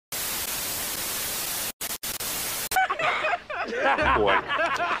Boy,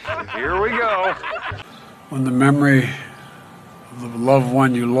 here we go. When the memory of the loved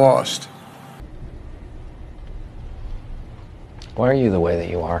one you lost. Why are you the way that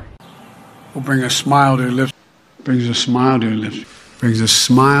you are? Will bring a smile to your lips. Brings a smile to your lips. Brings a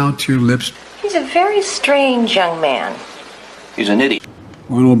smile to your lips. He's a very strange young man. He's an idiot.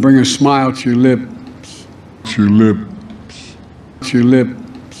 One will bring a smile to your lips. To your lips. To your lips.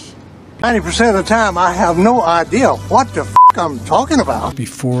 90% of the time, I have no idea what the f I'm talking about.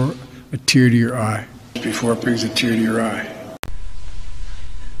 Before a tear to your eye. Before it brings a tear to your eye.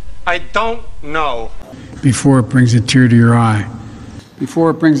 I don't know. Before it brings a tear to your eye. Before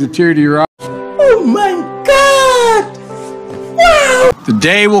it brings a tear to your eye. Oh my God! Wow! The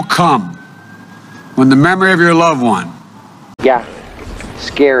day will come when the memory of your loved one Yeah.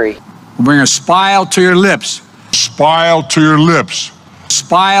 Scary. will bring a smile to your lips. Smile to your lips.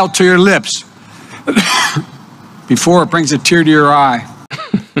 Smile to your lips. Before it brings a tear to your eye.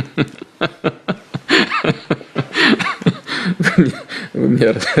 Вы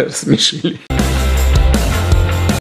меня рассмешили.